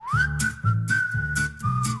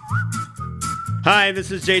Hi, this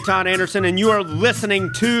is J. Todd Anderson, and you are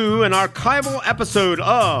listening to an archival episode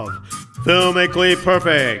of Filmically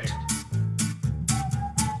Perfect.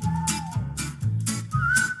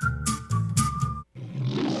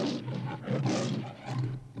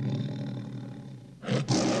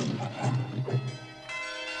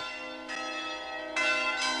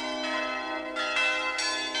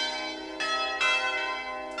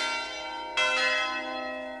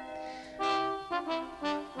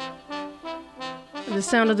 The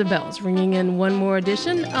sound of the bells ringing in one more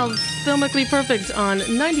edition of Filmically Perfect on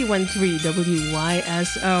 91.3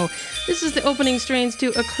 WYSO. This is the opening strains to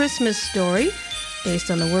A Christmas Story, based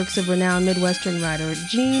on the works of renowned Midwestern writer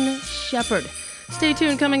Jean Shepherd. Stay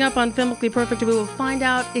tuned. Coming up on Filmically Perfect, we will find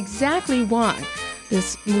out exactly why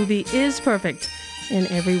this movie is perfect in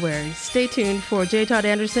every way. Stay tuned for J. Todd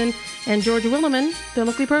Anderson and George Willeman.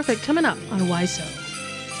 Filmically Perfect coming up on YSO.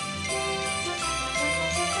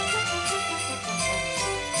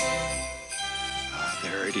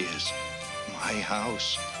 It is my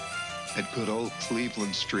house at good old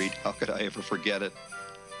Cleveland Street. How could I ever forget it?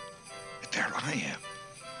 But there I am,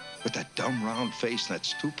 with that dumb round face and that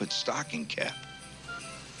stupid stocking cap.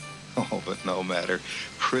 Oh, but no matter.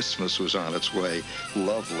 Christmas was on its way.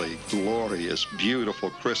 Lovely, glorious, beautiful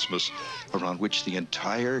Christmas around which the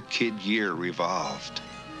entire kid year revolved.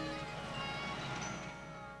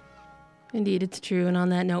 Indeed, it's true. And on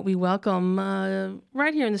that note, we welcome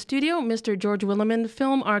right here in the studio, Mr. George Willeman,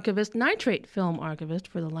 film archivist, nitrate film archivist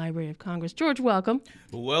for the Library of Congress. George, welcome.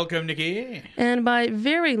 Welcome, Nikki. And by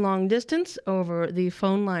very long distance over the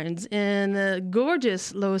phone lines in the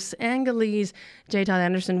gorgeous Los Angeles, J. Todd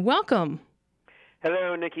Anderson, welcome.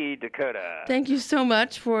 Hello, Nikki Dakota. Thank you so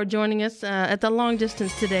much for joining us at the long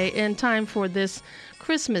distance today in time for this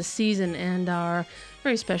Christmas season and our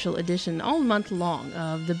very special edition all month long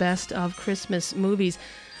of the best of Christmas movies.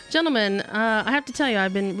 Gentlemen, I have to tell you,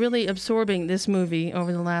 I've been really absorbing this movie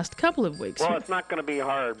over the last couple of weeks. Well, it's not going to be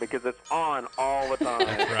hard because it's on all the time.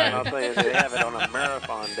 Right. And I'll tell you, they have it on a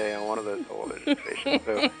marathon day on one of those television stations.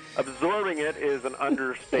 So absorbing it is an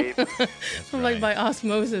understatement. That's Like right. by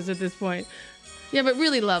osmosis at this point. Yeah, but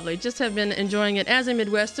really lovely. Just have been enjoying it as a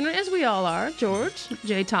Midwesterner, as we all are. George,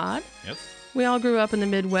 J. Todd. Yep. We all grew up in the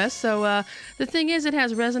Midwest, so the thing is, it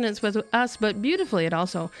has resonance with us, but beautifully, it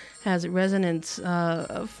also has resonance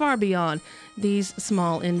far beyond these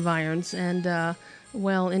small environs and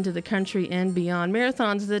well into the country and beyond.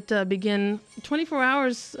 Marathons that begin 24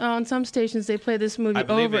 hours on some stations. They play this movie I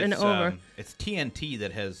believe over and over. It's TNT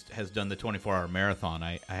that has done the 24-hour marathon.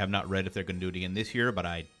 I have not read if they're going to do it again this year, but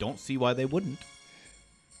I don't see why they wouldn't.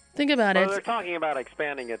 Think about Well, it. they're talking about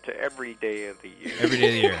expanding it to every day of the year. Every day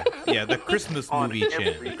of the year. Yeah, the Christmas On movie every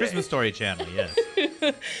channel. The day. Christmas Story channel,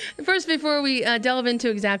 yes. First, before we delve into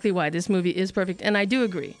exactly why this movie is perfect, and I do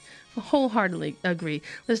agree, wholeheartedly agree,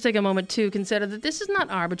 let's take a moment to consider that this is not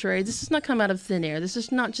arbitrary. This does not come out of thin air. This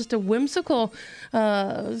is not just a whimsical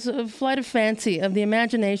flight of fancy of the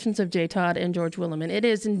imaginations of J. Todd and George Willeman. It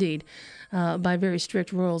is indeed by very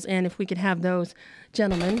strict rules, and if we could have those,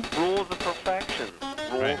 gentlemen. Rules of perfection.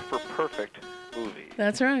 Rules Right. for perfect movies.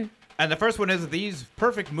 That's right. And the first one is that these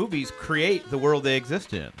perfect movies create the world they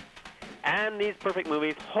exist in. And these perfect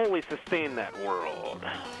movies wholly sustain that world.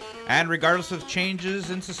 And regardless of changes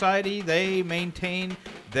in society, they maintain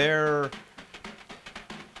their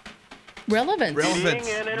Relevance. relevance,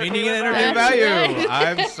 Meaning and meaning and entertainment entertainment value. value.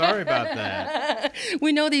 I'm sorry about that.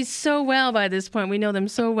 We know these so well by this point. We know them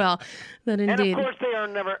so well that And indeed. of course, they are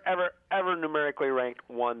never, ever numerically ranked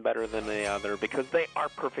one better than the other because they are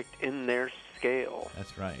perfect in their scale.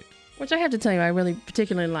 That's right. Which I have to tell you, I really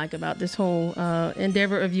particularly like about this whole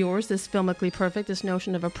endeavor of yours, this Filmically Perfect, this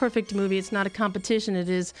notion of a perfect movie. It's not a competition. It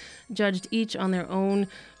is judged each on their own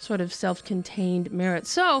sort of self-contained merit.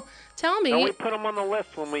 So, tell me... And we put them on the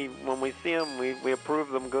list when we see them. We approve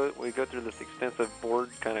them. We go through this extensive board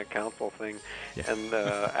kind of council thing. Yeah. And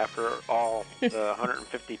after all, the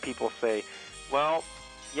 150 people say, well,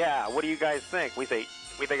 yeah, what do you guys think? We say,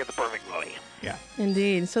 we think it's a perfect movie. Yeah.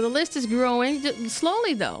 Indeed. So the list is growing,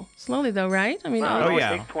 slowly though, right? I mean, Well, Oh, it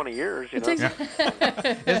yeah. takes 20 years, you it know.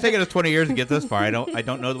 takes- It's taken us 20 years to get this far. I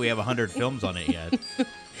don't know that we have 100 films on it yet.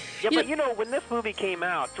 Yeah, but you know, when this movie came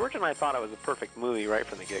out, George and I thought it was a perfect movie right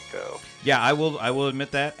from the get-go. Yeah, I will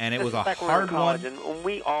admit that, and it This was is a back when we were in hard college, one. and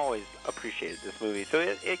we always appreciated this movie, so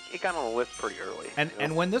it got on the list pretty early. And you know?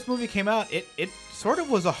 and when this movie came out, it sort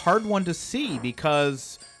of was a hard one to see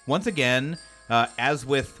because once again, as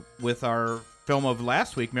with our film of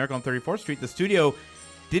last week, Miracle on 34th Street, the studio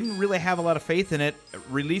didn't really have a lot of faith in it.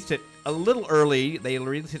 Released it a little early. They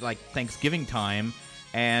released it like Thanksgiving time,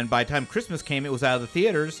 and by the time Christmas came, it was out of the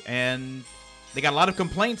theaters, and they got a lot of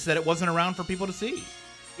complaints that it wasn't around for people to see.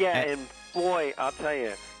 Yeah, and boy, I'll tell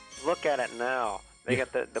you, look at it now. They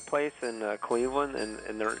got the place in Cleveland,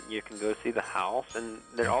 and you can go see the house, and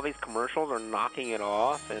all these commercials are knocking it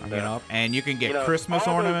off. And you can get Christmas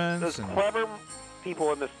ornaments. Those clever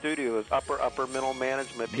people in the studios, upper middle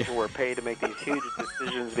management, people who are paid to make these huge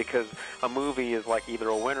decisions because a movie is like either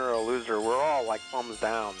a winner or a loser. We're all like thumbs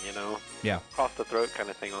down, Yeah. Across the throat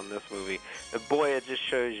kind of thing on this movie. But boy, it just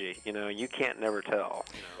shows you, you can't never tell.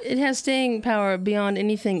 It has staying power beyond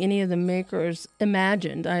anything any of the makers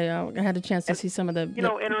imagined. I had a chance to see some of the...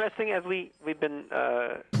 Interesting, as we've been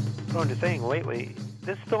going to saying lately,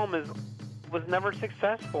 this film was never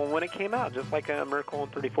successful when it came out, just like A Miracle on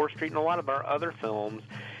 34th Street and a lot of our other films.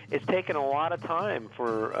 It's taken a lot of time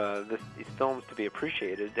for these films to be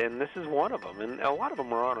appreciated, and this is one of them. And a lot of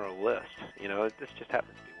them are on our list. This just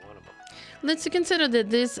happens to be one of them. Let's consider that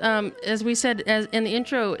this, as we said in the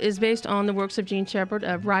intro, is based on the works of Gene Shepard,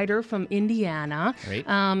 a writer from Indiana,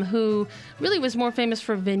 who really was more famous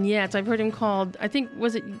for vignettes. I've heard him called, I think,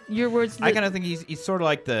 was it your words? I kind of think he's sort of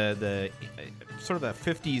like the sort of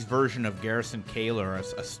the 50s version of Garrison Kaler,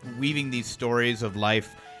 weaving these stories of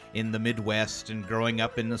life in the Midwest and growing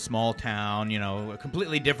up in a small town,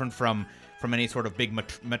 completely different from any sort of big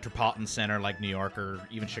metropolitan center like New York or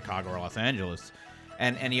even Chicago or Los Angeles.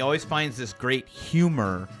 And he always finds this great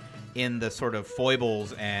humor in the sort of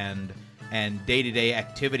foibles and day-to-day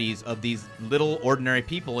activities of these little ordinary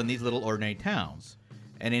people in these little ordinary towns.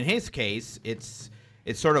 And in his case, it's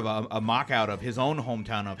sort of a mock-out of his own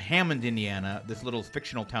hometown of Hammond, Indiana, this little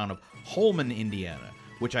fictional town of Holman, Indiana,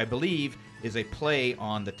 which I believe is a play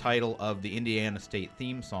on the title of the Indiana State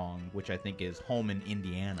theme song, which I think is Home in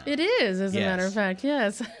Indiana. It is, as a matter of fact,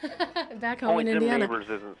 yes. Back home in Indiana. Only Tim Neighbors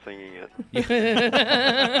isn't singing it.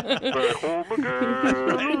 But home again.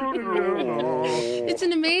 It's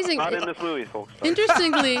an amazing... Not in this movie, folks. Sorry.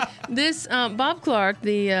 Interestingly, this Bob Clark,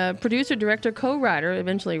 the producer, director, co-writer,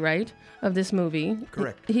 eventually, right, of this movie.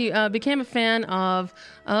 Correct. He became a fan of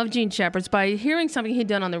Gene Shepard's by hearing something he'd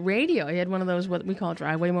done on the radio. He had one of those, what we call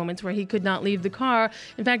driveway moments, where he could not leave the car.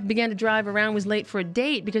 In fact, began to drive around, was late for a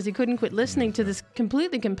date because he couldn't quit listening to this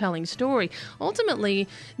completely compelling story. Ultimately,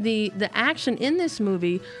 the action in this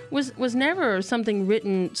movie was never something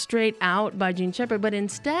written straight out by Gene Shepard, but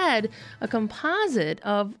instead a composite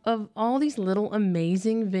of all these little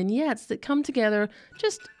amazing vignettes that come together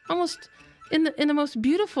just almost in the most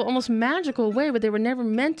beautiful, almost magical way, but they were never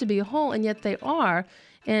meant to be a whole, and yet they are,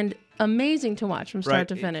 and amazing to watch from start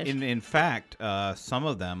to finish. In fact, some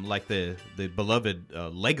of them, like the beloved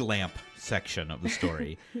leg lamp section of the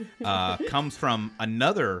story, comes from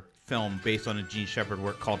another film based on a Gene Shepard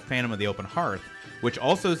work called Phantom of the Open Hearth, which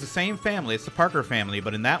also is the same family. It's the Parker family,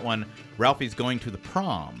 but in that one, Ralphie's going to the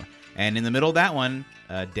prom. And in the middle of that one,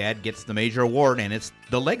 Dad gets the major award, and it's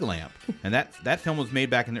the leg lamp. And that film was made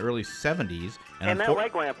back in the early 70s. And that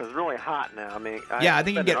leg lamp is really hot now. I mean, I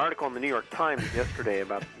think you read get an article in the New York Times yesterday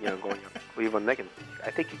about going up to Cleveland. I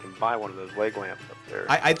think you can buy one of those leg lamps up there.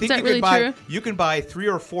 I think you can buy 3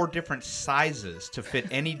 or 4 different sizes to fit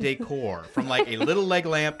any decor, from like a little leg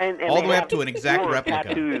lamp and all the way up to an exact replica.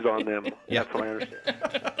 Tattoos on them. Yep. That's what I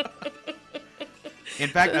understand. In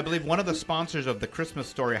fact, I believe one of the sponsors of the Christmas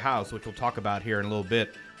Story House, which we'll talk about here in a little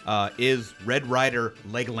bit, is Red Ryder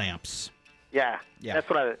leg lamps. Yeah. That's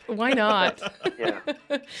what Why not? Yeah.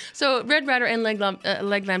 So Red Ryder and leg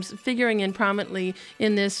lamps figuring in prominently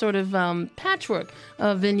in this sort of patchwork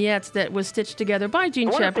of vignettes that was stitched together by Gene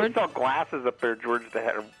I wonder Shepard. if they sell glasses up there, George, that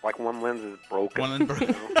had, like one lens is broken. One lens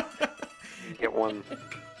broken. You get one.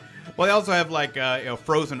 Well, they also have like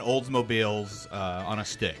frozen Oldsmobiles on a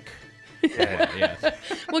stick. Yeah. Yes.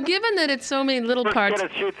 Well, given that it's so many little parts,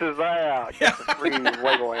 It shoots his eye out. Gets a free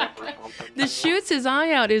Lego lamp or something. the shoots his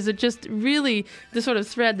eye out is just really the sort of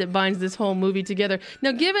thread that binds this whole movie together.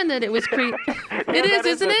 Now, given that it was it is,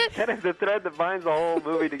 isn't it? That is the thread that binds the whole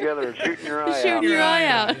movie together, shooting your eye out. Shooting your eye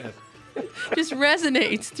out. Yes. Just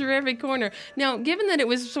resonates through every corner. Now, given that it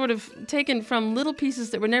was sort of taken from little pieces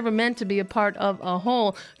that were never meant to be a part of a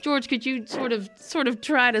whole, George, could you sort of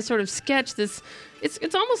try to sort of sketch this?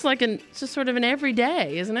 It's almost like just sort of an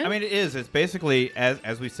everyday, isn't it? I mean, it is. It's basically,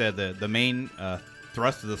 as we said, the main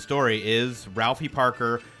thrust of the story is Ralphie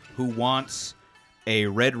Parker, who wants a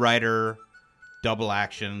Red Ryder double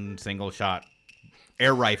action single shot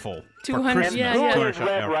air rifle. 200, for Christmas. yeah. Who is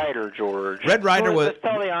Red Ryder, George? Red Ryder was... Let's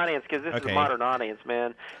tell the audience, because this is a modern audience,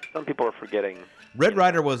 man. Some people are forgetting. Red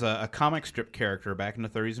Ryder was a comic strip character back in the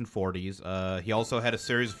 30s and 40s. He also had a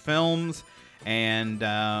series of films, and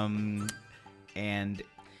I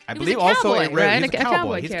believe also a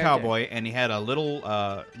cowboy. He's a cowboy, and he had a little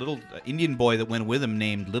Indian boy that went with him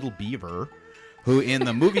named Little Beaver. who in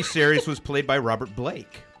the movie series was played by Robert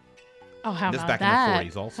Blake. Oh, how This about back in the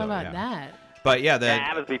that? 40s also, How about yeah. that? But yeah,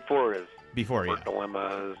 That was before his before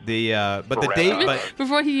dilemmas.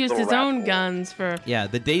 Before he used Little his own rascal. guns for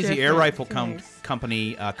the Daisy Air different Rifle things.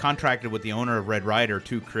 Company contracted with the owner of Red Ryder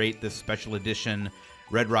to create this special edition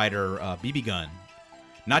Red Ryder BB gun.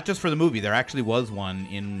 Not just for the movie, there actually was one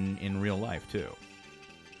in real life too.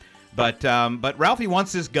 But Ralphie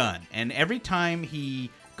wants this gun, and every time he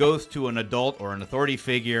goes to an adult or an authority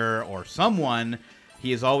figure or someone,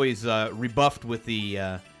 he is always rebuffed with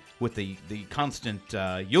the constant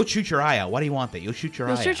 "You'll shoot your eye out. Why do you want that? You'll shoot your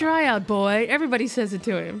eye out." Shoot your eye out, boy. Everybody says it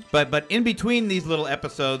to him. But in between these little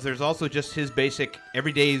episodes, there's also just his basic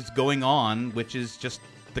everyday's going on, which is just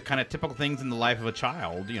the kind of typical things in the life of a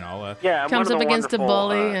child, you know. Yeah, Comes one of up the against a wonderful,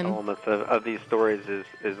 bully and- elements of these stories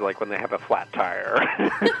is like when they have a flat tire.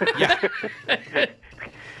 Yeah.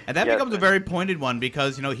 And that Yes. becomes a very pointed one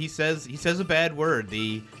because, you know, he says a bad word,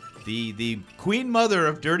 the queen mother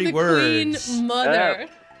of dirty The words. Queen Mother.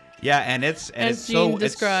 Yeah, and it's Gene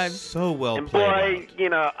described. it's so well And played. boy, you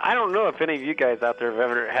know, I don't know if any of you guys out there have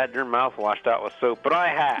ever had your mouth washed out with soap, but I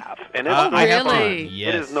have, and it's no I have fun. Really? fun.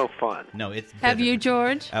 Yes. It is no fun. No, it's Have bitter. you,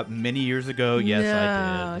 George? Many years ago, yes, no.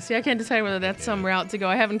 I did. See, I can't decide whether that's some route to go.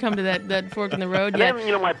 I haven't come to that fork in the road And yet. then,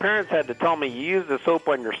 you know, my parents had to tell me, you use the soap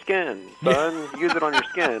on your skin, son. Use it on your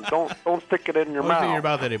skin. Don't stick it in your Don't mouth. say your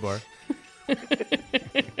mouth anymore.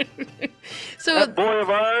 So That boy of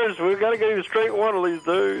ours, we've got to get him straight one of these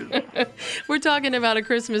days. we're talking about A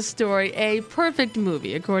Christmas Story, a perfect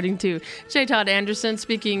movie, according to J. Todd Anderson,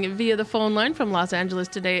 speaking via the phone line from Los Angeles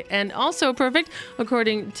today, and also perfect,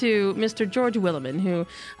 according to Mr. George Williman, who,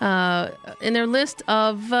 in their list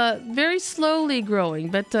of very slowly growing,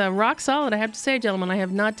 but rock solid, I have to say, gentlemen, I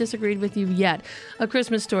have not disagreed with you yet. A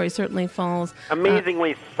Christmas Story certainly falls.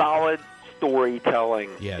 Amazingly solid storytelling,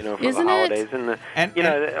 Yes. you know, for Isn't the it? holidays. And, And- you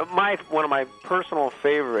know, one of my personal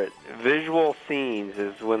favorite visual scenes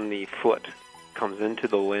is when the foot comes into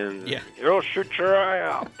the lens. Yeah. You'll shoot your eye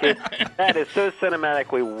out. That is so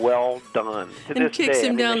cinematically well done. To And this kicks day,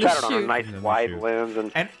 him I mean, down they the shot it on a chute. nice Down the wide chute.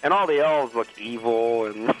 lens, And- and all the elves look evil,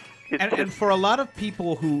 and And for a lot of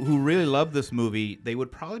people who really love this movie, they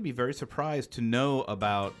would probably be very surprised to know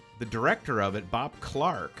about the director of it, Bob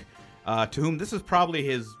Clark, to whom this is probably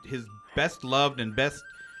his best loved and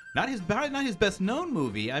probably not his best known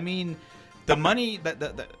movie. I mean, the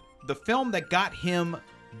film that got him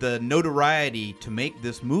the notoriety to make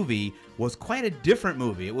this movie was quite a different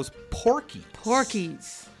movie. It was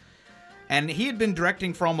Porky's. And he had been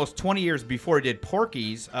directing for almost 20 years before he did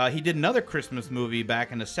Porky's. He did another Christmas movie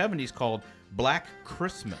back in the 70s called Black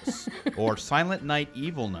Christmas or Silent Night,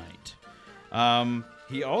 Evil Night.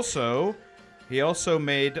 He also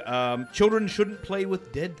made Children Shouldn't Play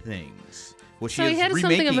with Dead Things, which So he he is had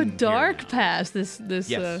remaking something of a here dark now. past, this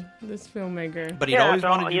Yes. filmmaker. But he'd yeah, always so,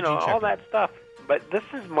 wanted to you do know, Gene all Shepherd. that stuff. But it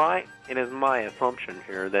is my assumption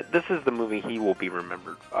here that this is the movie he will be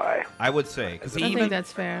remembered by. I would say, because I think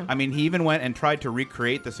that's fair. I mean, he even went and tried to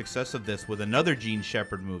recreate the success of this with another Gene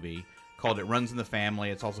Shepherd movie called It Runs in the Family.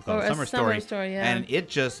 It's also called Oh, A A Summer Summer Story. Story, yeah. And it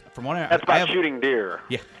just, from what That's I about have, shooting deer.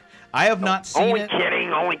 yeah, I have not seen Only it.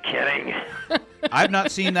 kidding, only kidding. I've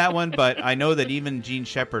not seen that one, but I know that even Gene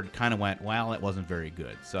Shepherd kind of went, well, it wasn't very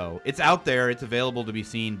good. So it's out there, it's available to be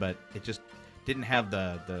seen, but it just didn't have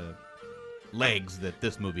the legs that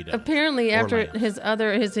this movie does. Apparently, Or after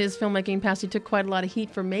Lance. his filmmaking past, he took quite a lot of heat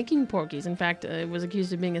for making Porky's. In fact, was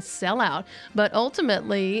accused of being a sellout. But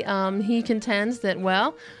ultimately, he contends that,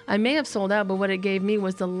 well, I may have sold out, but what it gave me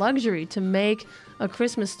was the luxury to make A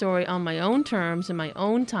Christmas Story on my own terms, in my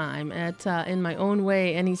own time, in my own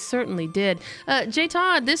way, and he certainly did. J.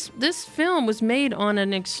 Todd, this film was made on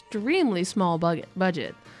an extremely small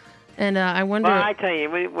budget. And I wonder... Well, I tell you,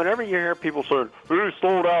 whenever you hear people say, he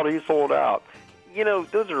sold out, you know,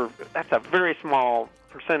 that's a very small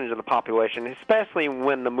percentage of the population, especially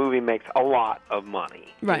when the movie makes a lot of money.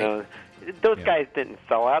 Right. You know? Those guys didn't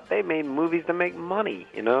sell out. They made movies to make money.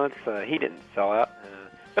 You know, he didn't sell out.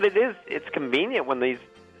 But it's convenient when these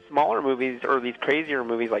smaller movies or these crazier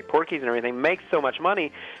movies like Porky's and everything make so much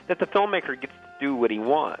money that the filmmaker gets to do what he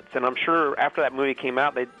wants. And I'm sure after that movie came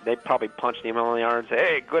out, they probably punched him on the arm and say,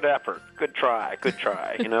 hey, good effort, good try,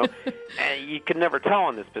 you know. And you can never tell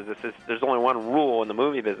in this business. There's only one rule in the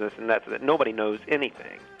movie business, and that's that nobody knows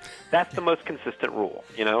anything. That's the most consistent rule,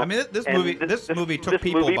 you know. I mean, this And movie took this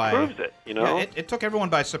people movie by... proves it, you know. Yeah, it took everyone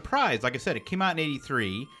by surprise. Like I said, it came out in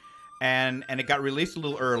 '83, and it got released a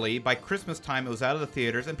little early. By Christmas time, it was out of the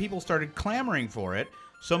theaters, and people started clamoring for it,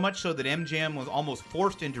 so much so that MGM was almost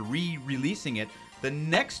forced into re-releasing it the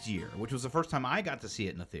next year, which was the first time I got to see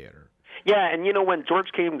it in the theater. Yeah, and when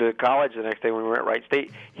George came to college the next day when we were at Wright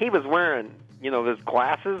State, he was wearing, his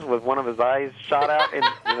glasses with one of his eyes shot out, and,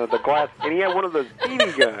 the glass, and he had one of those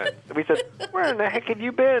BB guns. And we said, where in the heck have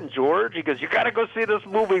you been, George? He goes, you got to go see this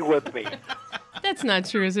movie with me. That's not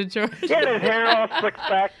true, is it, George? He had his hair all slicked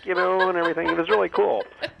back, and everything. It was really cool.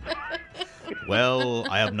 Well,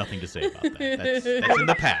 I have nothing to say about that. That's in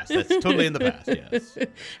the past. That's totally in the past, yes.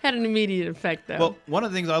 Had an immediate effect, though. Well, one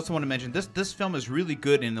of the things I also want to mention, this film is really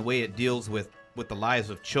good in the way it deals with the lives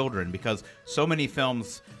of children, because so many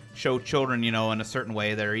films show children, in a certain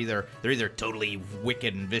way. They're either totally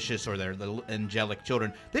wicked and vicious, or they're little angelic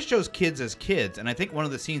children. This shows kids as kids, and I think one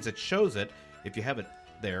of the scenes that shows it, if you have it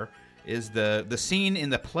there, is the scene in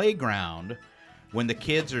the playground when the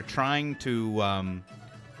kids are trying to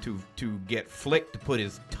get Flick to put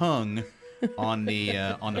his tongue on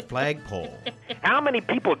the flagpole. How many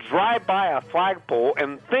people drive by a flagpole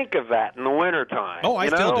and think of that in the wintertime? Oh, I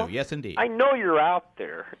still do. Yes, indeed. I know you're out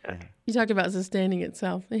there. You talked about sustaining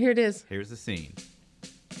itself. Here it is. Here's the scene.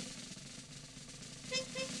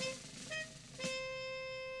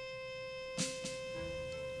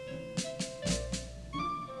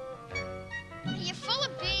 You're full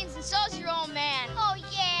of beans, and so's your old man. Oh,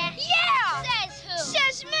 yeah? Yeah! Says who?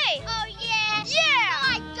 Says me. Oh, yeah? Yeah!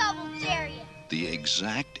 I double dare you. The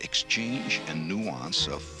exact exchange and nuance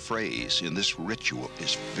of phrase in this ritual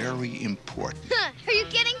is very important. Huh, are you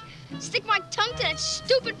kidding? Stick my tongue to that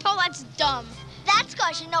stupid pole, that's dumb. That's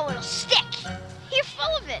 'cause you know it'll stick. You're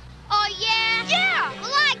full of it. Oh, yeah? Yeah!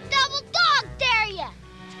 Well, I double dog dare you.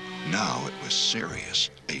 Now it was serious.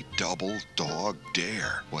 A double dog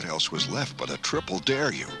dare. What else was left but a triple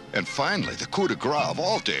dare you? And finally, the coup de grace of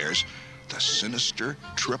all dares, the sinister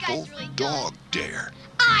triple really dog dare.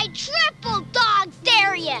 I triple dog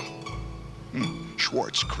dare you.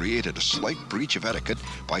 Schwartz created a slight breach of etiquette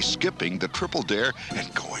by skipping the triple dare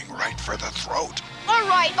and going right for the throat. All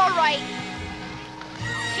right, all right.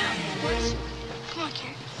 Yeah, of course. Come on,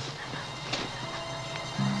 Karen.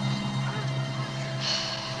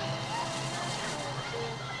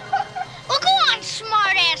 Well, go on,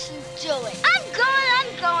 smartass, and do it. I'm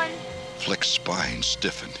going. Flick's spine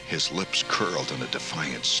stiffened, his lips curled in a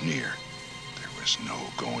defiant sneer. There was no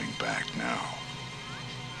going back now.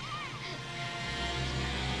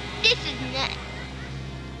 This is nuts.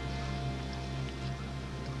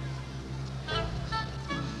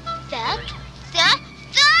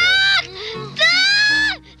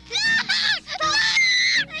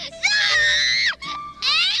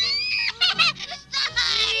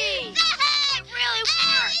 It really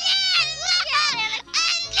works. Look at it.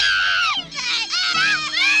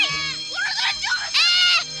 What are they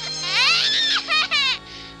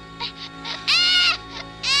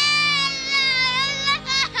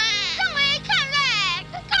Come back.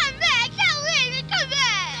 Come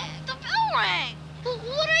back. The bell rang.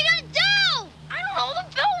 What are you gonna do? I don't know. The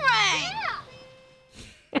bell rang.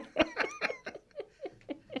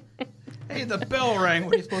 Hey, the bell rang.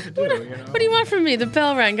 What are you supposed to do? What do you want from me? The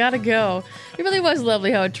bell rang. Gotta go. It really was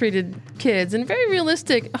lovely how it treated kids, and very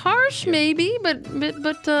realistic. Harsh, maybe, but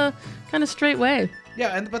kind of straight way.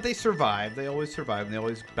 Yeah, but they survive. They always survive, and they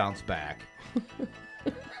always bounce back.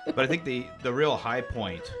 But I think the real high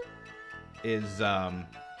point is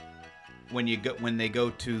when they go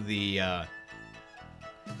to the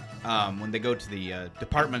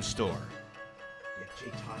department store. Yeah,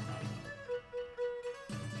 Jay Todd.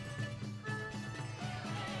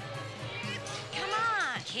 Come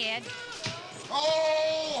on, kid. Ho,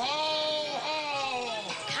 ho,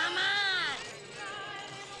 ho!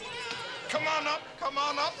 Come on. Come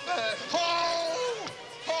on up there. Ho,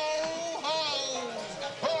 ho, ho!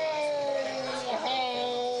 Ho, ho,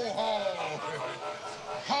 ho!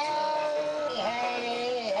 Ho, ho,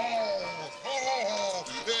 ho! Ho,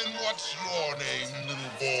 and what's your name,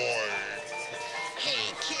 little boy? Hey,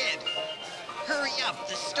 kid. Hurry up.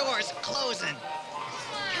 The store's closing.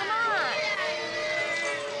 Come on.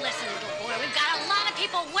 Listen, little boy, we've got a lot of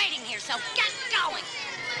people waiting here, so get going.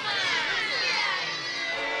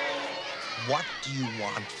 What do you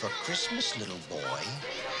want for Christmas, little boy?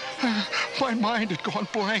 My mind had gone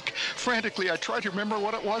blank. Frantically, I tried to remember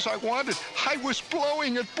what it was I wanted. I was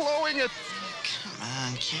blowing it. Come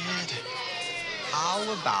on, kid. How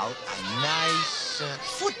about a nice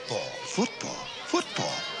football? Football?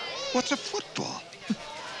 What's a football?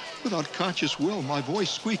 With unconscious will, my voice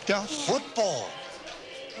squeaked out, Football.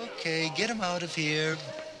 Okay, get him out of here.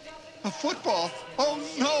 a football? Oh,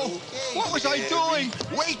 no! Okay, What was I Jerry. doing?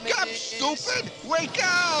 Wake up, stupid! Wake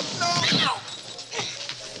up! No!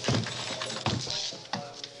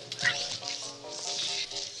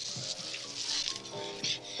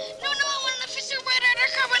 No, I want an officer right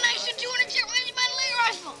undercover, and I should do an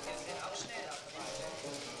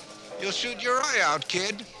You'll shoot your eye out,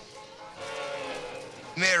 kid.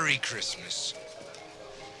 Merry Christmas.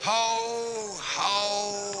 Ho,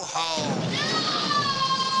 ho, ho.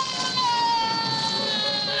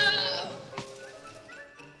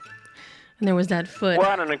 And there was that foot.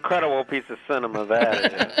 What an incredible piece of cinema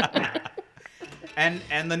that is.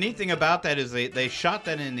 And the neat thing about that is they shot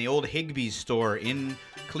that in the old Higbee's store in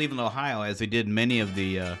Cleveland, Ohio, as they did many of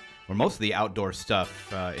the, or most of the outdoor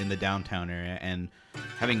stuff in the downtown area. And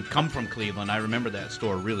having come from Cleveland, I remember that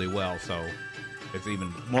store really well, so it's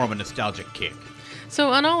even more of a nostalgic kick.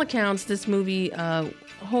 So on all accounts, this movie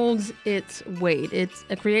holds its weight. It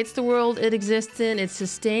creates the world it exists in. It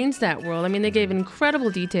sustains that world. I mean, they gave incredible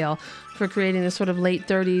detail for creating this sort of late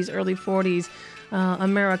 30s, early 40s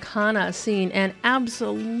Americana scene, and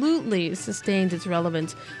absolutely sustains its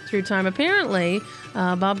relevance through time. Apparently,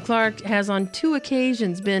 Bob Clark has on 2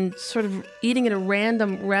 occasions been sort of eating at a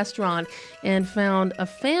random restaurant and found a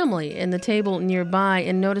family in the table nearby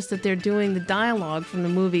and noticed that they're doing the dialogue from the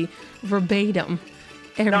movie verbatim.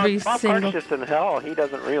 Every Bob single. Clark's just in hell. He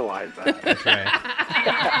doesn't realize that. That's right.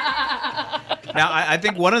 Now, I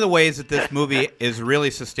think one of the ways that this movie is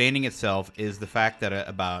really sustaining itself is the fact that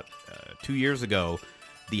about 2 years ago,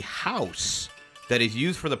 the house that is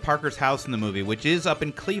used for the Parker's house in the movie, which is up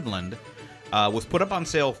in Cleveland, was put up on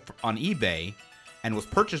sale on eBay and was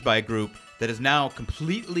purchased by a group that has now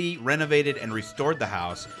completely renovated and restored the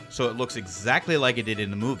house so it looks exactly like it did in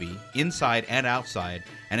the movie, inside and outside,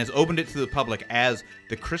 and has opened it to the public as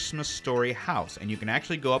the Christmas Story House. And you can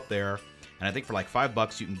actually go up there, and I think for like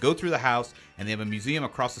 $5, you can go through the house, and they have a museum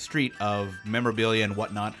across the street of memorabilia and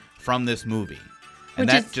whatnot from this movie. And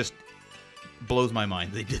Which that is- just blows my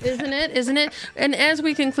mind they did that. Isn't it? And as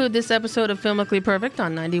we conclude this episode of Filmically Perfect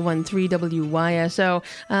on 91.3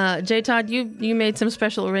 WYSO, J. Todd, you made some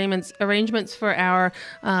special arrangements for our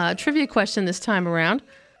trivia question this time around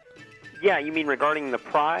Yeah, you mean regarding the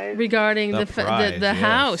prize? regarding The the prize, yes.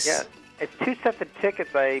 house. Yeah, it's 2 sets of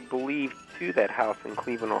tickets, I believe, to that house in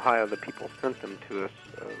Cleveland, Ohio. The people sent them to us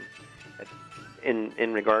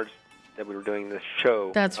in regards that we were doing this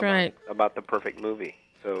show. That's right. About the perfect movie.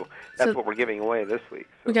 So that's what we're giving away this week.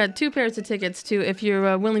 So. We got 2 pairs of tickets too. If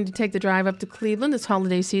you're willing to take the drive up to Cleveland this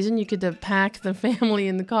holiday season, you could pack the family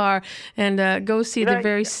in the car and go see the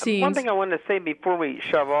very scenes. One thing I wanted to say before we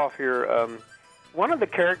shove off here, one of the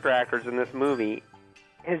character actors in this movie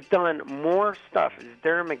has done more stuff. It's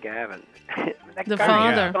Darren McGavin. That The guy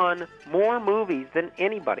father. has done more movies than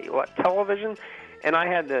anybody. Television. And I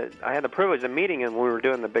had the privilege of meeting him when we were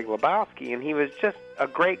doing The Big Lebowski, and he was just a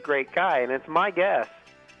great, great guy. And it's my guess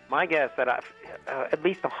that at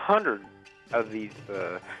least 100 of these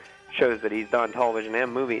shows that he's done, television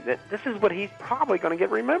and movie, that this is what he's probably going to get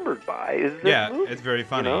remembered by. Is this movie, it's very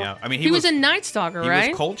funny. you know? Yeah, I mean he was in Night Stalker, right? He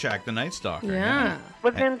was Kolchak, the Night Stalker. Yeah.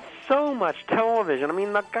 But then so much television. I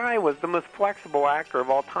mean, the guy was the most flexible actor of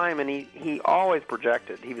all time, and he always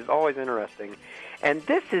projected. He was always interesting. And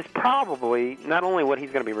this is probably not only what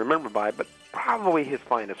he's going to be remembered by, but probably his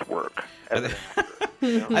finest work. I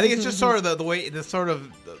think it's just sort of the way,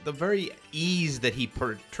 the very ease that he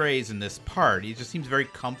portrays in this part. He just seems very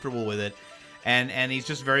comfortable with it, and he's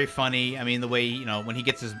just very funny. I mean, the way, when he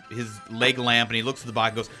gets his leg lamp and he looks at the box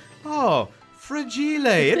and goes, "Oh, fragile,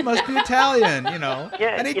 it must be Italian,"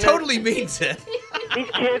 Yeah, and he totally means it. These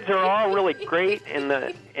kids are all really great and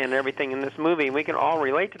everything in this movie, and we can all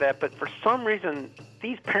relate to that. But for some reason,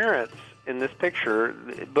 these parents in this picture,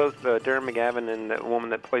 both Darren McGavin and the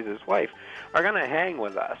woman that plays his wife, are going to hang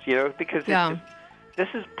with us, because this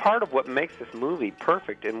is part of what makes this movie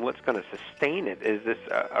perfect, and what's going to sustain it is this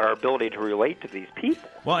our ability to relate to these people.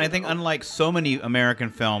 Well, I think unlike so many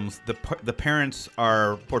American films, the parents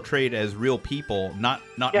are portrayed as real people, not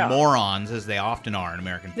morons as they often are in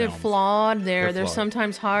American They're films. flawed. They're flawed.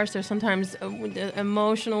 sometimes harsh. They're sometimes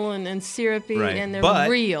emotional and syrupy, Right. and they're But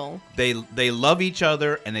real. They love each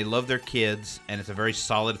other and they love their kids, and it's a very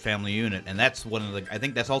solid family unit. And that's I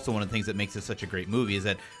think that's also one of the things that makes it such a great movie, is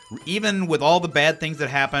that even with all the bad things that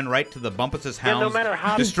happen, right to the Bumpus' house, no matter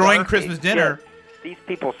how destroying dark Christmas dinner, these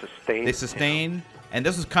people sustain. they sustain. And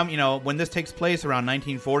this is when this takes place around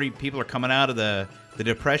 1940, people are coming out of the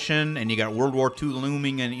Depression, and you got World War II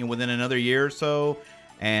looming, and within another year or so,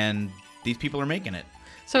 and these people are making it.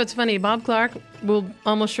 So it's funny. Bob Clark will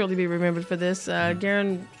almost surely be remembered for this.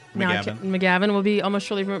 Darren McGavin will be almost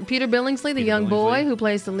surely remembered. Peter Billingsley, the young boy who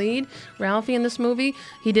plays the lead, Ralphie, in this movie.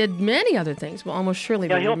 He did many other things. Will almost surely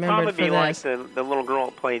be he'll remembered probably for be like this. the little girl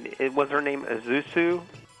that played. Was her name Azusu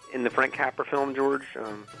in the Frank Capra film, George?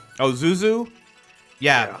 Oh, Zuzu?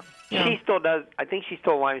 Yeah. She still does. I think she's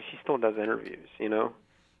still alive. She still does interviews.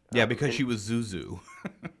 Yeah, because she was Zuzu.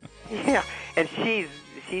 Yeah, and she's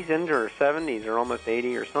she's into her 70s or almost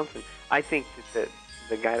 80 or something. I think that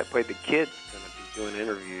the guy that played the kid's going to be doing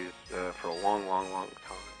interviews for a long, long, long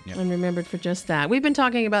time. Yep. And remembered for just that. We've been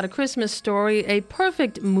talking about A Christmas Story, a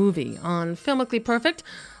perfect movie on Filmically Perfect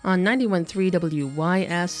on 91.3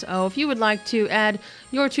 WYSO. If you would like to add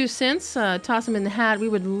your 2 cents, toss them in the hat, we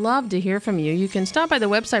would love to hear from you. You can stop by the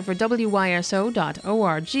website for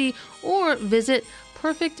WYSO.org or visit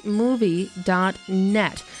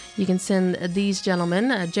perfectmovie.net. You can send these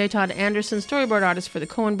gentlemen, J. Todd Anderson, storyboard artist for the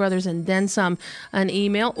Coen Brothers and Then Some, an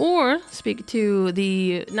email, or speak to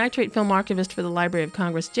the Nitrate Film Archivist for the Library of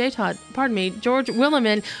Congress, George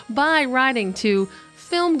Williman, by writing to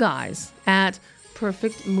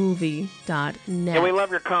filmguys@perfectmovie.net. And we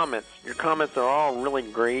love your comments. Your comments are all really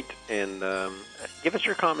great, and give us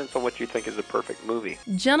your comments on what you think is a perfect movie.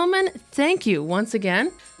 Gentlemen, thank you once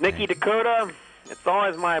again. Nikki Dakota, it's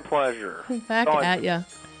always my pleasure. Back at ya.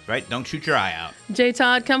 Right? Don't shoot your eye out. J.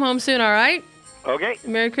 Todd, come home soon, all right? Okay.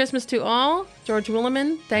 Merry Christmas to all. George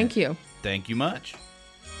Williman, thank you. Thank you much.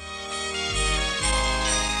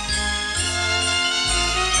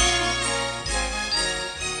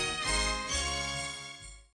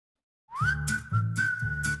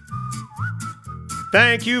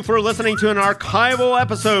 Thank you for listening to an archival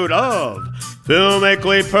episode of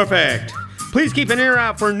Filmically Perfect. Please keep an ear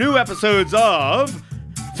out for new episodes of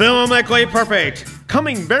Filmically Perfect,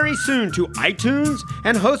 coming very soon to iTunes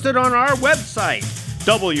and hosted on our website,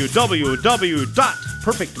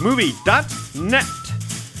 www.perfectmovie.net.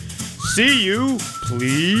 See you,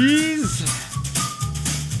 please.